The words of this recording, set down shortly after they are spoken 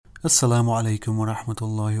Assalamu alaikum wa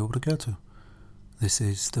rahmatullahi wa barakatuh. This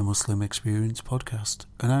is the Muslim Experience Podcast,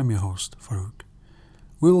 and I'm your host, Farouk.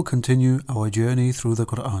 We will continue our journey through the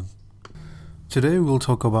Qur'an. Today we'll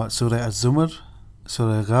talk about Surah Az-Zumar,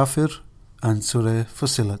 Surah Al-Ghafir, and Surah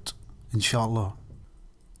Fussilat, inshallah.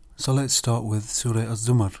 So let's start with Surah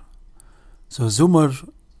Az-Zumar. So Zumar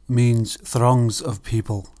means throngs of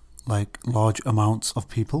people, like large amounts of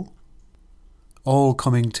people, all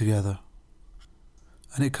coming together.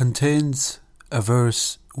 And it contains a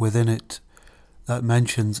verse within it that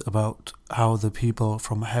mentions about how the people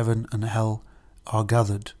from heaven and hell are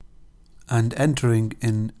gathered and entering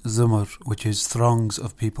in Zumar, which is throngs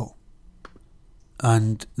of people.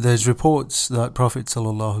 And there's reports that Prophet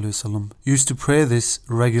ﷺ used to pray this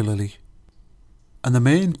regularly. And the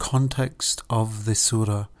main context of this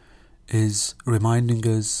surah is reminding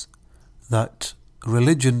us that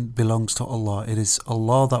religion belongs to Allah. It is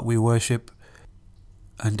Allah that we worship,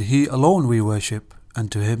 and He alone we worship,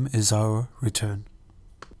 and to Him is our return.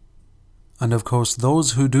 And of course,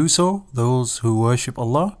 those who do so, those who worship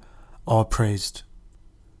Allah, are praised.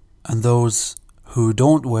 And those who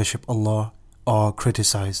don't worship Allah are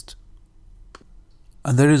criticized.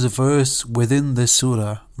 And there is a verse within this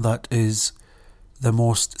surah that is the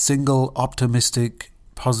most single, optimistic,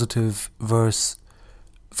 positive verse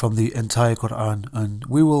from the entire Qur'an, and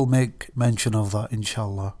we will make mention of that,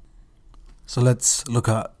 inshallah. So let's look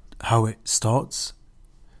at how it starts.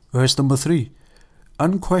 Verse number 3.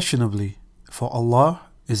 Unquestionably, for Allah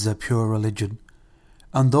is a pure religion,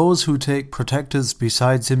 and those who take protectors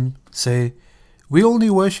besides Him say, we only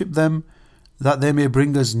worship them that they may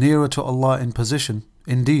bring us nearer to Allah in position.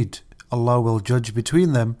 Indeed, Allah will judge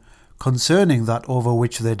between them concerning that over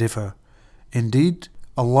which they differ. Indeed,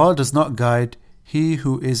 Allah does not guide he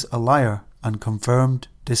who is a liar and confirmed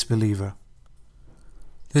disbeliever.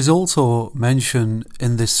 There's also mention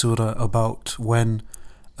in this surah about when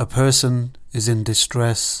a person is in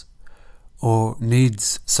distress or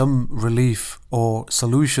needs some relief or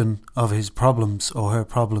solution of his problems or her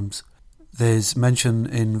problems. There's mention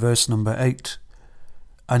in verse number 8.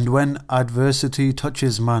 And when adversity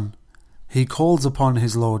touches man, he calls upon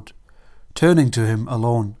his Lord, turning to Him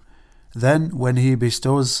alone. Then when He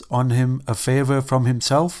bestows on him a favour from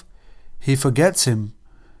Himself, he forgets Him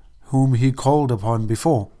whom he called upon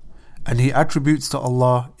before, and he attributes to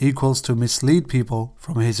Allah equals to mislead people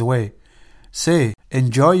from His way. Say,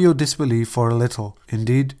 enjoy your disbelief for a little.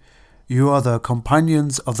 Indeed, you are the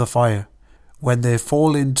companions of the fire. When they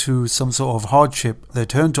fall into some sort of hardship, they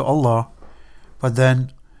turn to Allah, but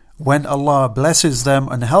then when Allah blesses them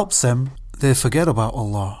and helps them, they forget about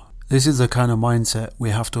Allah. This is the kind of mindset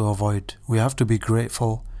we have to avoid. We have to be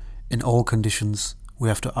grateful in all conditions. We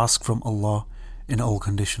have to ask from Allah in all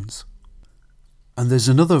conditions. And there's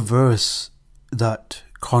another verse that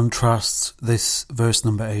contrasts this verse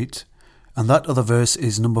number 8, and that other verse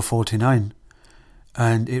is number 49,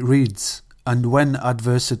 and it reads, and when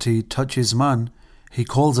adversity touches man, he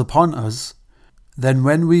calls upon us. Then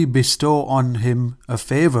when we bestow on him a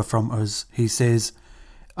favour from us, he says,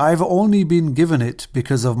 I've only been given it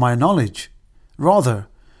because of my knowledge. Rather,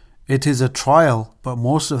 it is a trial, but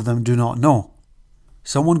most of them do not know.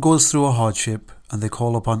 Someone goes through a hardship and they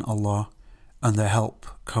call upon Allah, and their help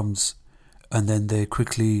comes, and then they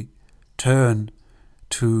quickly turn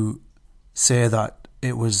to say that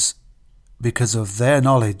it was because of their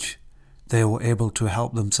knowledge they were able to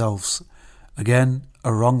help themselves. Again,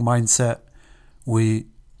 a wrong mindset. We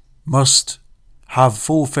must have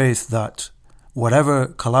full faith that whatever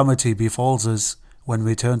calamity befalls us, when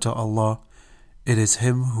we turn to Allah, it is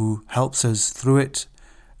Him who helps us through it,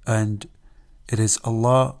 and it is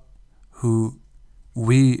Allah who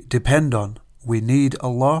we depend on. We need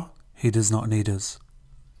Allah, He does not need us.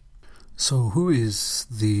 So who is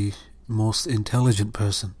the most intelligent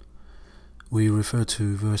person? We refer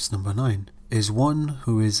to verse number 9. Is one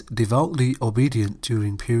who is devoutly obedient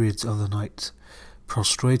during periods of the night,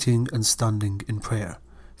 prostrating and standing in prayer,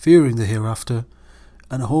 fearing the hereafter,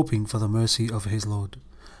 and hoping for the mercy of his Lord.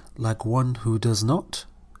 Like one who does not?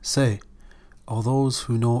 Say, are those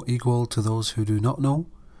who know equal to those who do not know?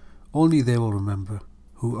 Only they will remember,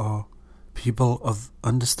 who are people of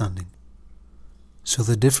understanding. So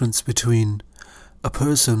the difference between a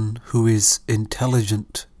person who is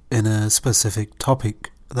intelligent in a specific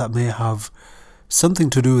topic that may have something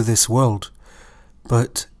to do with this world,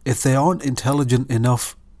 but if they aren't intelligent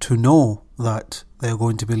enough to know that they're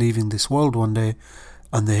going to be leaving this world one day,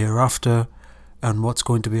 and the hereafter, and what's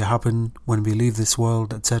going to be happen when we leave this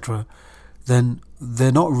world, etc., then they're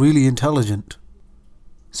not really intelligent.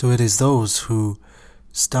 So it is those who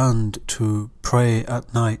stand to pray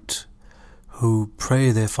at night, who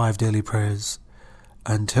pray their 5 daily prayers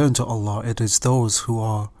and turn to Allah, it is those who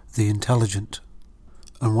are the intelligent.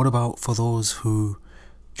 And what about for those who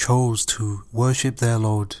chose to worship their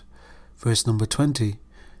Lord? Verse number 20,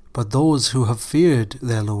 but those who have feared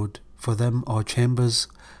their Lord, for them are chambers,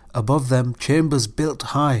 above them chambers built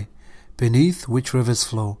high, beneath which rivers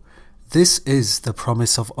flow. This is the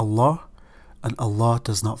promise of Allah, and Allah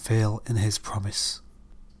does not fail in His promise.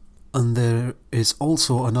 And there is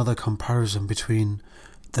also another comparison between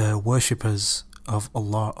the worshippers of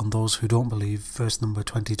Allah and those who don't believe, verse number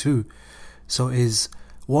 22. So is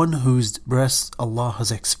one whose breast Allah has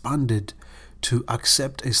expanded to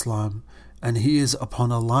accept Islam, and he is upon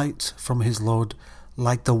a light from his Lord,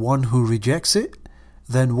 like the one who rejects it,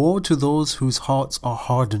 then woe to those whose hearts are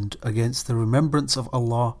hardened against the remembrance of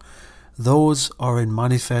Allah. Those are in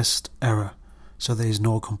manifest error. So there is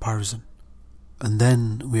no comparison. And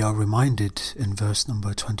then we are reminded in verse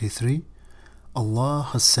number 23, Allah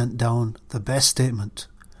has sent down the best statement,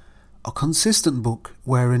 a consistent book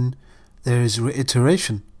wherein there is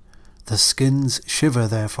reiteration. The skins shiver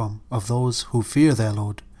therefrom of those who fear their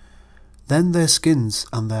Lord. Then their skins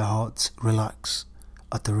and their hearts relax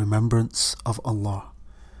at the remembrance of Allah.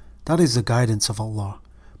 That is the guidance of Allah,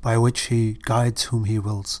 by which He guides whom He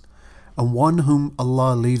wills. And one whom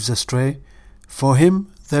Allah leaves astray, for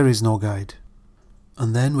him there is no guide.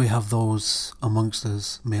 And then we have those amongst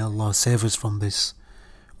us, may Allah save us from this,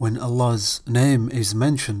 when Allah's name is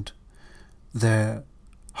mentioned, their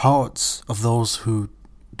hearts of those who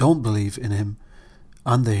don't believe in Him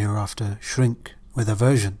and the hereafter shrink with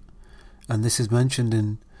aversion. And this is mentioned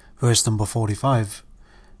in verse number 45.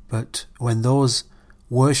 But when those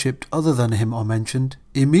worshipped other than Him are mentioned,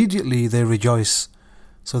 immediately they rejoice.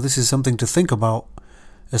 So this is something to think about,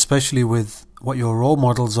 especially with what your role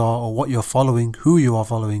models are or what you're following, who you are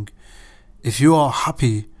following. If you are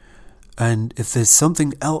happy and if there's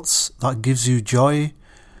something else that gives you joy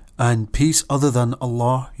and peace other than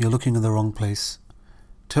Allah, you're looking in the wrong place.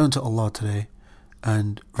 Turn to Allah today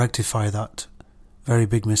and rectify that very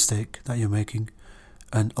big mistake that you're making.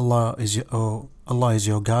 And Allah is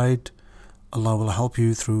your guide. Allah will help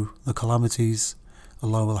you through the calamities.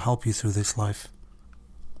 Allah will help you through this life.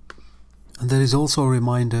 And there is also a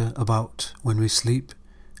reminder about when we sleep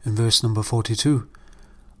in verse number 42.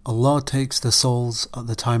 Allah takes the souls at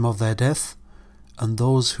the time of their death, and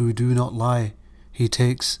those who do not lie He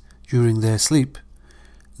takes during their sleep.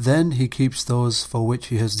 Then He keeps those for which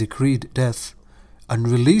He has decreed death, and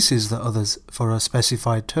releases the others for a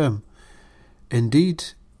specified term. Indeed,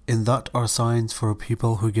 in that are signs for a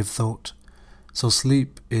people who give thought. So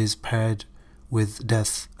sleep is paired with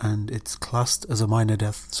death, and it's classed as a minor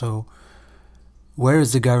death. So where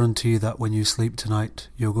is the guarantee that when you sleep tonight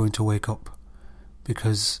you're going to wake up?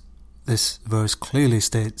 Because this verse clearly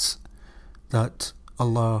states that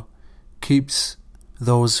Allah keeps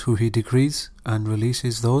those who He decrees and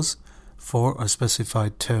releases those for a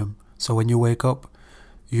specified term. So when you wake up,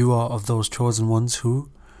 you are of those chosen ones who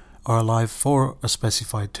are alive for a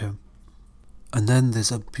specified term. And then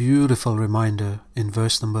there's a beautiful reminder in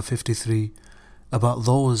verse number 53 about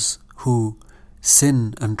those who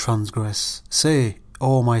sin and transgress. Say,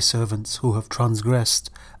 O my servants who have transgressed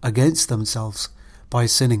against themselves by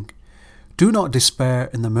sinning, do not despair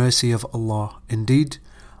in the mercy of Allah. Indeed,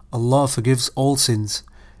 Allah forgives all sins.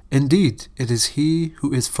 Indeed, it is He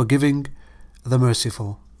who is forgiving, the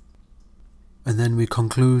merciful. And then we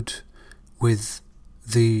conclude with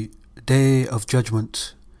the Day of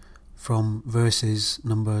Judgment from verses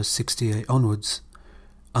number 68 onwards.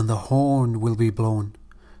 And the horn will be blown,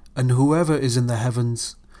 and whoever is in the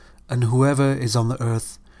heavens and whoever is on the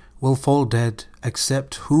earth will fall dead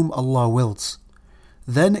except whom Allah wills.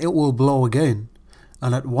 Then it will blow again,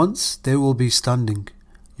 and at once they will be standing,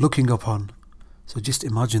 looking upon. So just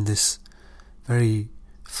imagine this very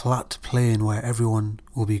flat plain where everyone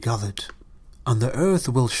will be gathered. And the earth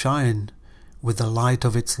will shine with the light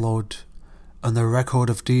of its Lord, and the record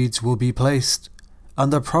of deeds will be placed,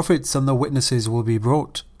 and the prophets and the witnesses will be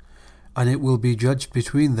brought, and it will be judged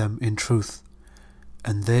between them in truth,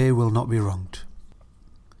 and they will not be wronged.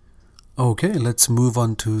 Okay, let's move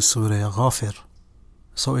on to Surah Al-Ghafir.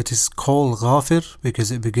 So it is called Ghafir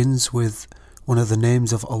because it begins with one of the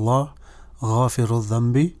names of Allah, Ghafir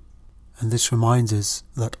al-Dhanbi, and this reminds us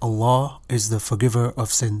that Allah is the forgiver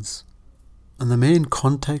of sins. And the main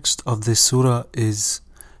context of this surah is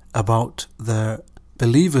about the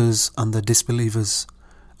believers and the disbelievers,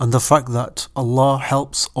 and the fact that Allah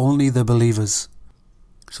helps only the believers.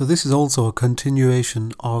 So this is also a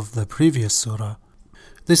continuation of the previous surah.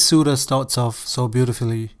 This surah starts off so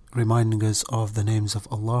beautifully reminding us of the names of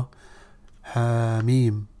Allah.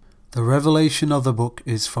 Hamim. The revelation of the book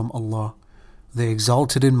is from Allah, the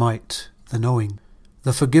exalted in might, the knowing,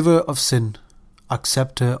 the forgiver of sin,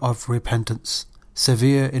 acceptor of repentance,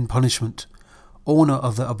 severe in punishment, owner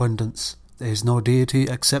of the abundance. There is no deity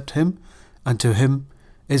except Him, and to Him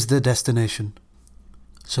is the destination.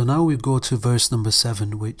 So now we go to verse number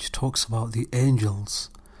 7, which talks about the angels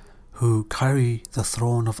who carry the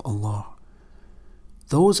throne of Allah.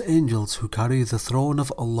 Those angels who carry the throne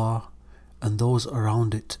of Allah and those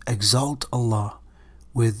around it exalt Allah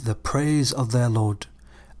with the praise of their Lord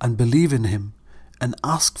and believe in Him and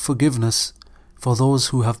ask forgiveness for those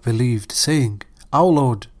who have believed, saying, Our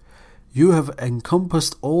Lord, You have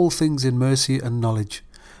encompassed all things in mercy and knowledge,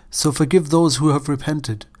 so forgive those who have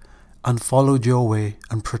repented and followed Your way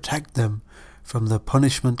and protect them from the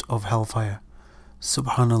punishment of hellfire.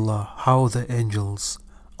 Subhanallah, how the angels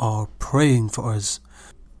are praying for us,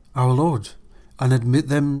 our Lord, and admit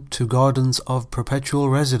them to gardens of perpetual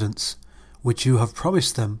residence, which You have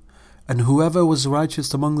promised them, and whoever was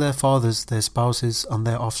righteous among their fathers, their spouses, and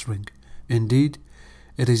their offspring. Indeed,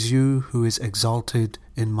 it is You who is exalted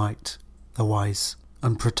in might, the wise,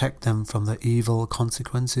 and protect them from the evil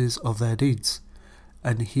consequences of their deeds.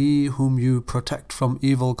 And he whom You protect from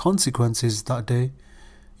evil consequences that day,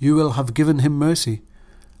 You will have given him mercy,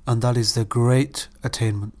 and that is the great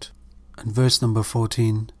attainment. And verse number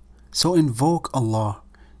 14, So invoke Allah,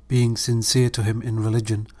 being sincere to Him in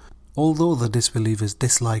religion, although the disbelievers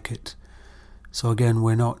dislike it. So again,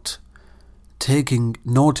 we're not taking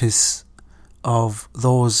notice of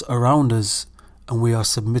those around us, and we are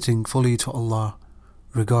submitting fully to Allah,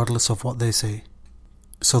 regardless of what they say.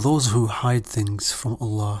 So those who hide things from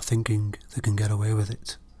Allah thinking they can get away with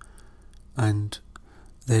it, and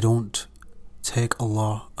they don't take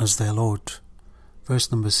Allah as their Lord.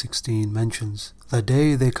 Verse number 16 mentions, The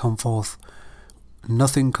day they come forth,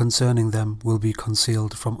 nothing concerning them will be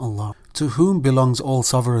concealed from Allah. To whom belongs all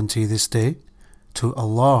sovereignty this day? To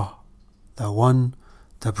Allah, the One,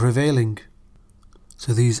 the Prevailing.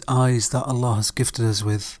 So these eyes that Allah has gifted us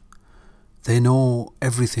with, they know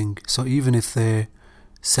everything. So even if they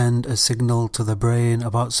send a signal to the brain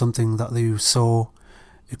about something that you saw,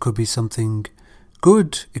 it could be something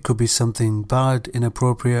good, it could be something bad,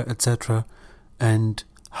 inappropriate, etc. And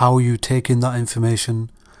how you take in that information,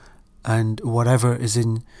 and whatever is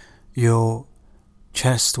in your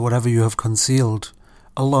chest, whatever you have concealed,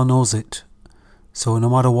 Allah knows it. So no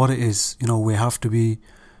matter what it is, we have to be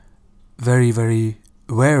very, very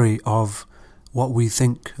wary of what we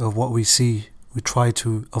think, of what we see. We try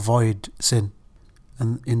to avoid sin.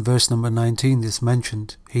 And in verse number 19 this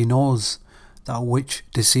mentioned, He knows that which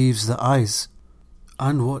deceives the eyes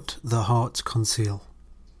and what the hearts conceal.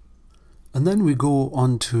 And then we go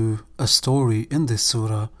on to a story in this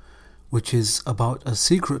surah, which is about a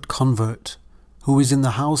secret convert who is in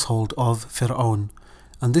the household of Fir'aun.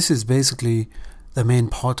 And this is basically the main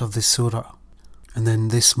part of this surah. And then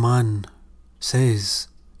this man says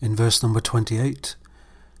in verse number 28,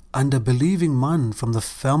 And a believing man from the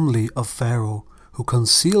family of Pharaoh who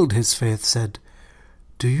concealed his faith said,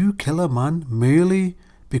 Do you kill a man merely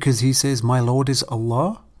because he says, My Lord is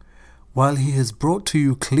Allah, while he has brought to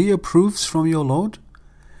you clear proofs from your Lord?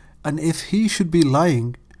 And if he should be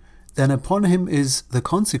lying, then upon him is the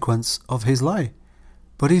consequence of his lie.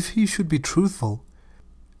 But if he should be truthful,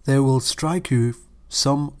 there will strike you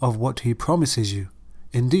some of what he promises you.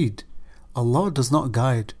 Indeed, Allah does not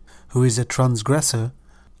guide who is a transgressor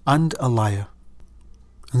and a liar.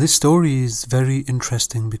 And this story is very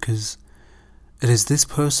interesting because it is this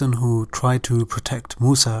person who tried to protect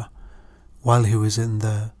Musa while he was in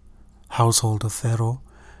the household of Pharaoh,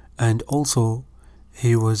 and also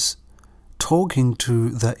he was talking to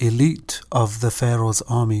the elite of the Pharaoh's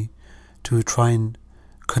army to try and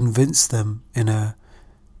convince them in a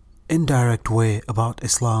indirect way about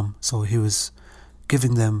Islam. So he was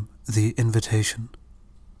giving them the invitation.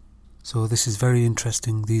 So this is very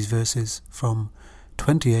interesting, these verses from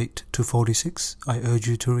 28 to 46. I urge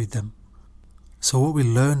you to read them. So what we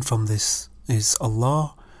learn from this is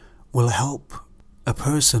Allah will help a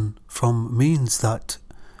person from means that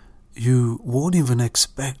you won't even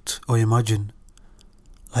expect or imagine.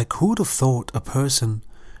 Like, who would have thought a person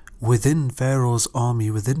within Pharaoh's army,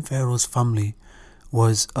 within Pharaoh's family,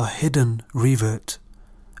 was a hidden revert,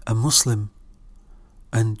 a Muslim?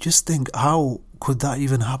 And just think, how could that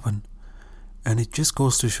even happen? And it just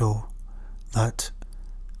goes to show that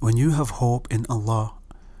when you have hope in Allah,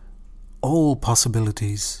 all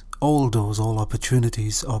possibilities, all doors, all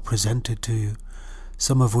opportunities are presented to you,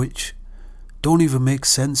 some of which don't even make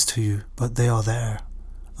sense to you, but they are there,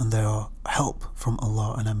 and they are help from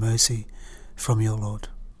Allah and a mercy from your Lord.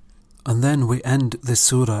 And then we end this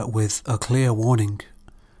surah with a clear warning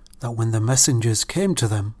that when the messengers came to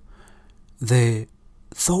them, they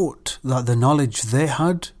thought that the knowledge they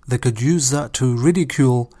had, they could use that to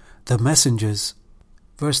ridicule the messengers.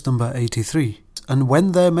 Verse number 83. And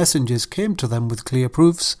when their messengers came to them with clear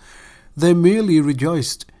proofs, they merely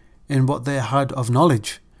rejoiced in what they had of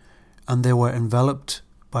knowledge, and they were enveloped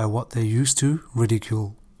by what they used to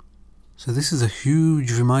ridicule. So this is a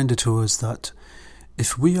huge reminder to us that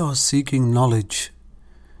if we are seeking knowledge,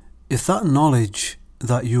 if that knowledge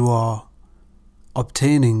that you are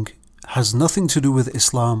obtaining has nothing to do with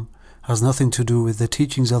Islam, has nothing to do with the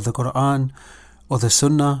teachings of the Qur'an or the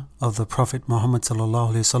Sunnah of the Prophet Muhammad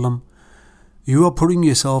sallallahu alaihi wasallam, you are putting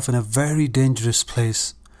yourself in a very dangerous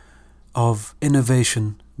place of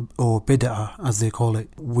innovation, or bid'ah as they call it.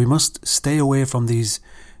 We must stay away from these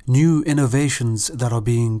new innovations that are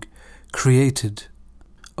being created.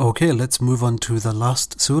 Okay, let's move on to the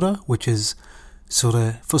last surah, which is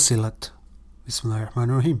Surah Fussilat.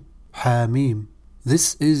 Bismillahirrahmanirrahim. Hamim.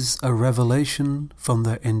 This is a revelation from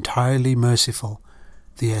the entirely merciful,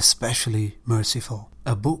 the especially merciful.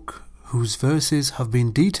 A book whose verses have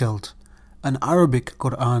been detailed, an Arabic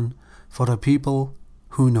Qur'an for a people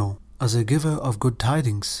who know, as a giver of good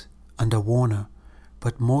tidings and a warner,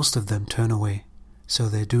 but most of them turn away, so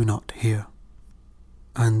they do not hear.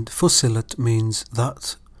 And Fussilat means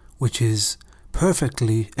that which is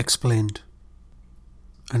perfectly explained.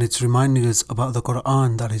 And it's reminding us about the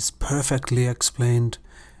Qur'an that is perfectly explained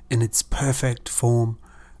in its perfect form,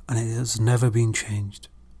 and it has never been changed.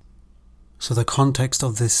 So the context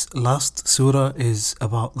of this last surah is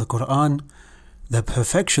about the Qur'an, the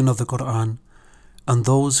perfection of the Qur'an, and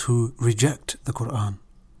those who reject the Qur'an.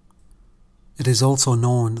 It is also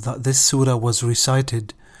known that this surah was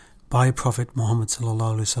recited by Prophet Muhammad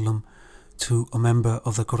sallallahu alaihi wasallam to a member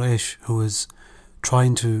of the Quraysh who was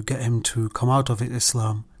trying to get him to come out of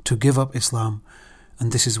Islam, to give up Islam,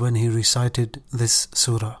 and this is when he recited this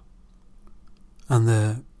surah. And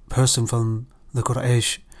the person from the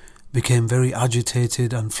Quraysh became very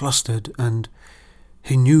agitated and flustered, and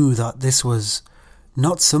he knew that this was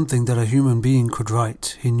not something that a human being could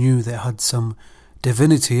write. He knew there had some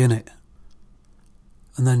divinity in it.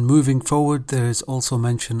 And then moving forward, there is also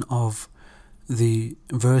mention of the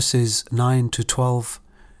verses 9 to 12,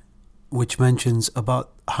 which mentions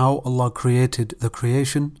about how Allah created the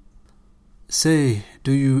creation. Say,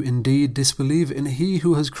 do you indeed disbelieve in He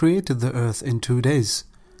who has created the earth in 2 days,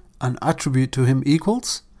 and attribute to Him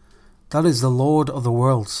equals? That is the Lord of the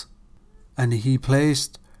worlds. And He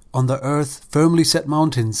placed on the earth firmly set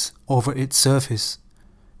mountains over its surface.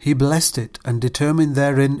 He blessed it and determined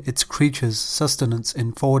therein its creatures' sustenance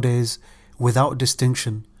in 4 days without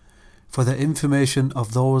distinction, for the information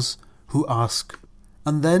of those who ask.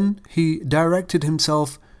 And then He directed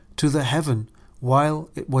Himself to the heaven while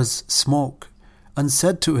it was smoke, and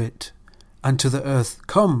said to it and to the earth,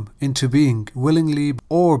 Come into being, willingly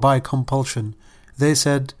or by compulsion. They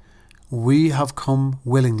said, We have come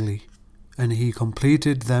willingly. And He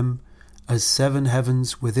completed them as 7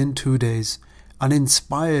 heavens within 2 days, and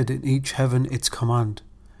inspired in each heaven its command.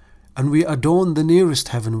 And we adorned the nearest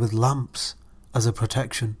heaven with lamps as a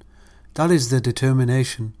protection. That is the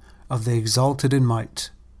determination of the exalted in might,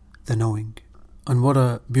 the knowing. And what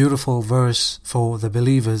a beautiful verse for the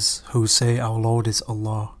believers who say our Lord is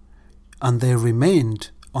Allah, and they remained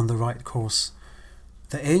on the right course.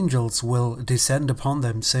 The angels will descend upon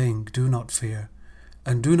them saying, Do not fear,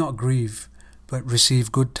 and do not grieve, but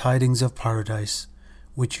receive good tidings of paradise,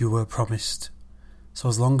 which you were promised. So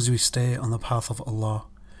as long as we stay on the path of Allah,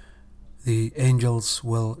 the angels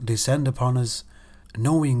will descend upon us,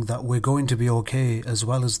 knowing that we're going to be okay, as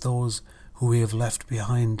well as those who we have left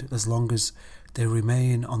behind, as long as they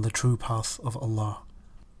remain on the true path of Allah.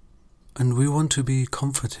 And we want to be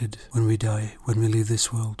comforted when we die, when we leave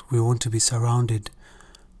this world. We want to be surrounded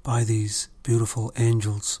by these beautiful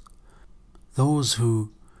angels, those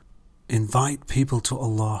who invite people to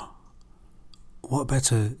Allah. What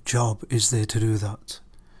better job is there to do that?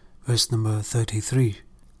 Verse number 33.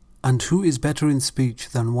 And who is better in speech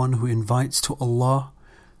than one who invites to Allah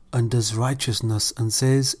and does righteousness and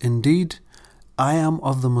says, Indeed, I am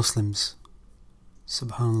of the Muslims.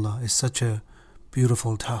 Subhanallah, is such a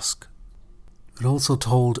beautiful task. We're also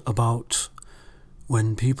told about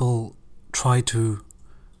when people try to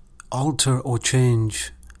alter or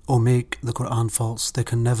change or make the Qur'an false. They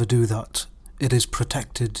can never do that. It is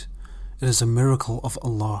protected. It is a miracle of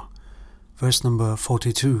Allah. Verse number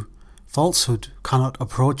 42. Falsehood cannot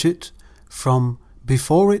approach it from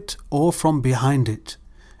before it or from behind it.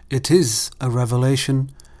 It is a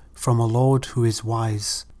revelation from a Lord who is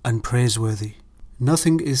wise and praiseworthy.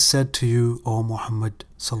 Nothing is said to you, O Muhammad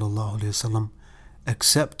sallallahu alaihi wasallam,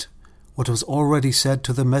 except what was already said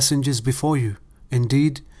to the messengers before you.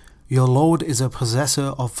 Indeed, your Lord is a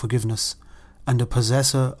possessor of forgiveness and a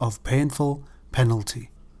possessor of painful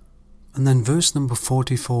penalty. And then verse number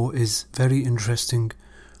 44 is very interesting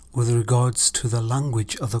with regards to the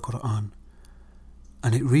language of the Qur'an.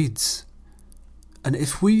 And it reads, "And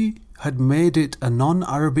if we had made it a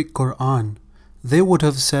non-Arabic Qur'an, they would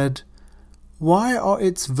have said, why are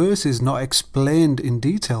its verses not explained in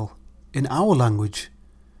detail in our language?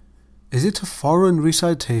 Is it a foreign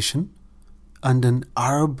recitation and an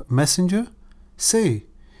Arab messenger? Say,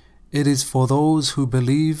 it is for those who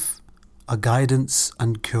believe a guidance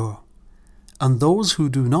and cure, and those who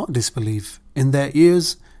do not disbelieve, in their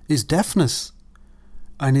ears is deafness,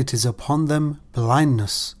 and it is upon them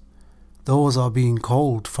blindness. Those are being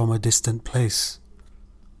called from a distant place."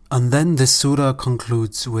 And then this surah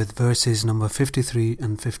concludes with verses number 53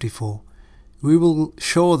 and 54. "We will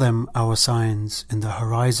show them our signs in the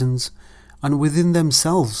horizons and within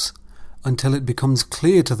themselves until it becomes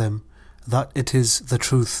clear to them that it is the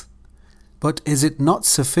truth. But is it not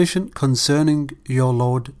sufficient concerning your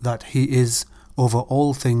Lord that He is over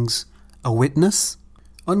all things a witness?"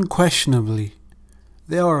 Unquestionably,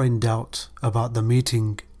 they are in doubt about the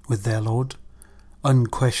meeting with their Lord.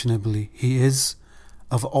 Unquestionably, He is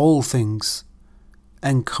of all things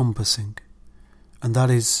encompassing. And that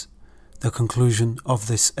is the conclusion of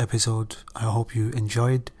this episode. I hope you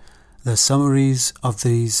enjoyed the summaries of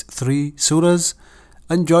these 3 surahs,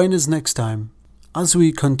 and join us next time as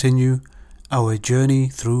we continue our journey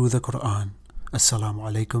through the Qur'an. Assalamu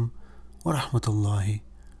alaikum wa rahmatullahi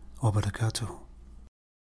wa barakatuh.